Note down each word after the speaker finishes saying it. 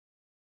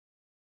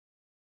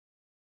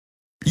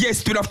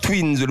Yes, to the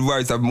twins with the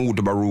voice of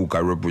Muta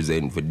Baruka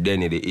represent for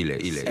Denny De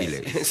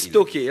Illest.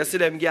 Stokey, you see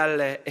them girl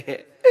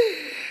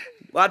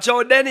watch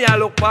out Denny, I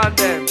look on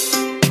them.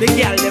 The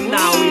girl them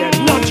now here,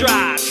 no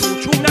dress.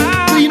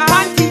 Clean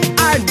panty,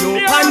 I no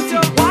panty.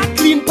 What?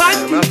 Clean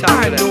panty,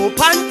 I no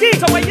panty.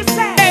 So what you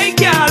say? Hey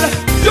girl,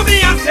 you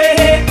me a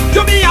say,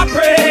 you me a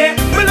pray.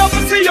 Me love to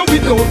see you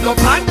without no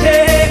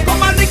panty.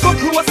 Come and lick up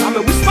close and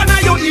me whisper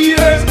in your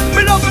ears.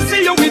 Me love to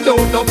see you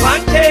without no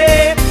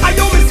panty. And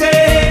you me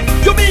say,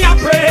 you me a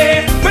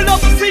pray. Me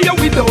love to see you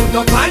without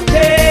no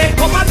panty.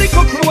 Come and lick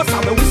up close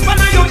and me whisper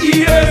in your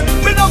ears.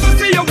 Me love to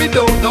see you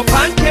without no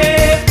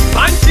panty.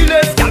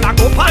 Pantyless, gyal a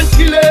go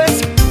pantyless.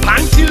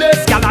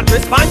 Pantyless, gyal a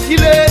dress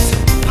pantyless.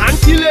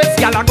 Pantyless,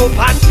 gyal a go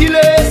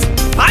pantyless.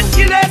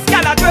 Pantyless,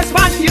 gyal a dress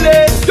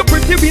pantyless. You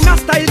pretty in a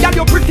style, gyal,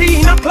 you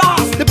pretty in a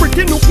class. The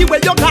pretty nookie where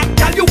you got,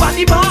 gyal, you are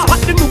the boss.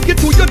 What the nookie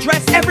to your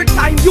dress every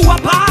time you a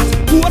pass.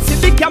 Go see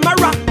the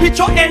camera,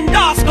 picture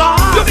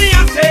endoscopy. You me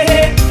a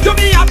say, you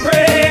me a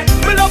pray.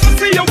 Me love to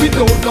see you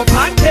without no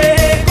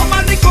panty. Come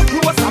and lick up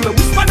close and me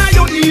whisper in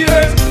your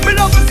ears. Me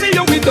love to see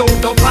you without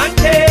no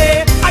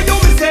panty. And you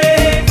me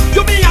say,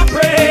 you me a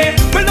pray.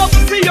 Me love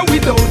to see you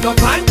without no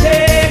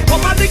panty.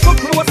 Come and lick up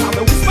close and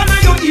me whisper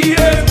in your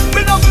ears.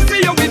 Me love to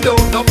see you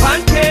without no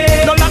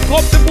panty. No lock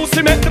up the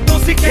pussy, make the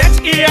pussy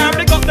catch ear.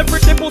 Me got the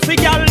pretty pussy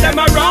gal, them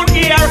around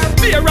here.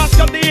 Be a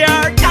rascal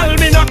there, gal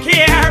me no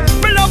care.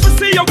 Me love to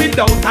see you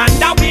without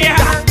underwear.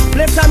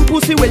 Pleasant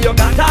pussy where you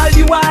got all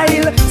the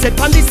while. Set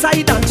on the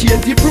side and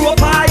change the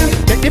profile.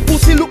 Make the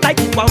pussy look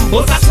like it one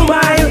buzz a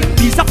smile.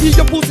 Disappear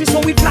your pussy so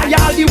we fly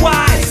all the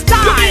while.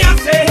 Style. You me a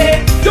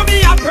say, you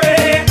me a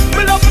pray.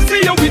 Me love to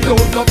see you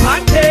without no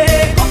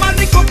panty. Come and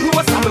lick up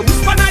close and me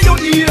whisper in your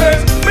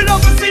ears. Me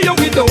love to see you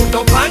without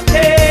no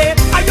panty.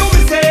 And you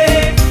me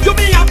say, you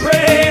me a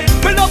pray.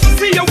 Me love to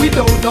see you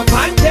without no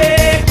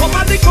panty. Come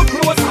and lick up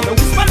close and me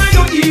whisper in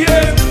your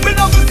ears. Me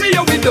love to see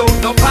you without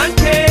no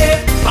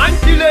panty.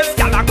 Pantyless,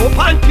 gyal a go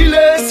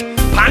pantyless.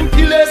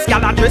 Pantyless,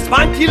 gyal a dress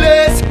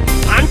pantyless.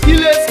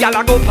 Pantyless, gyal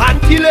a go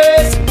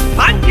pantyless.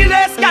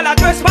 Pantyless, gyal a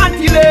dress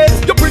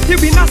pantyless. You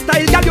pretty in a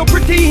style, gyal, you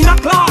pretty in a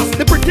class.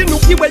 The pretty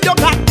nookie where you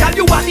got, gyal,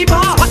 you are the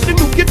boss. What the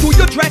nookie to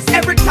your dress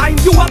every time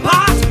you a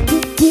pass.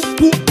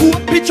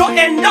 Picture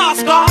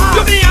endoscopy.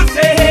 You me a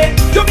say,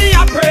 you me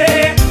a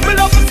pray. Me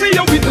love to see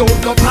you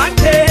without no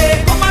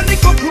panty. Come and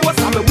lick up close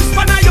and me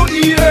whisper in your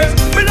ears.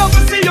 Me love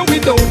to see you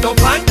without no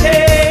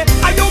panty.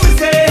 And you me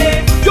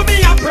say, you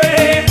me a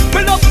pray.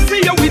 Me love to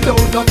see you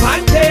without no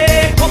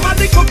panty. Come and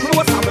lick up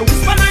close and me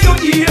whisper in your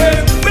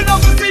ears. Me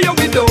love to see you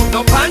without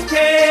no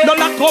panty. No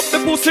lock up the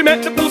pussy,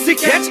 make the pussy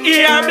catch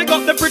ear. Me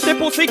got the pretty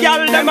pussy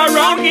gal, them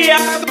around here.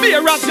 Be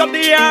a rascal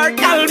there,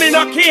 gal me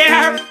no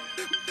care.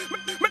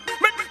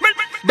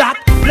 That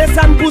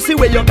pleasant pussy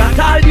where you got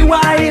all the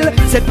while.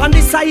 Set on the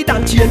side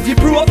and change the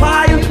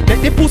profile. Make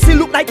the pussy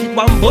look like it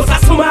one buzz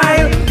a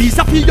smile.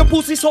 Disappear your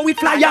pussy so we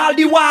fly all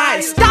the while.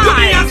 Style. You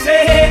me a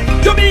say,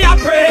 you me a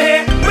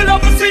pray. Me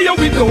love to see you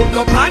without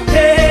no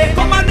panty.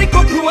 Come and lick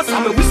up close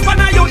and me whisper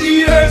in your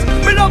ears.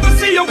 Me love to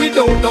see you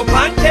without no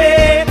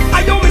panty.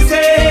 And you me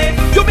say,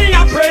 you me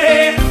a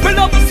pray. Me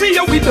love to see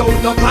you without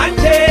no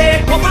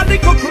panty. Come and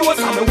lick up close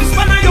and me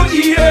whisper in your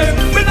ears.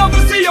 Me love to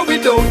see you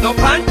without no panty.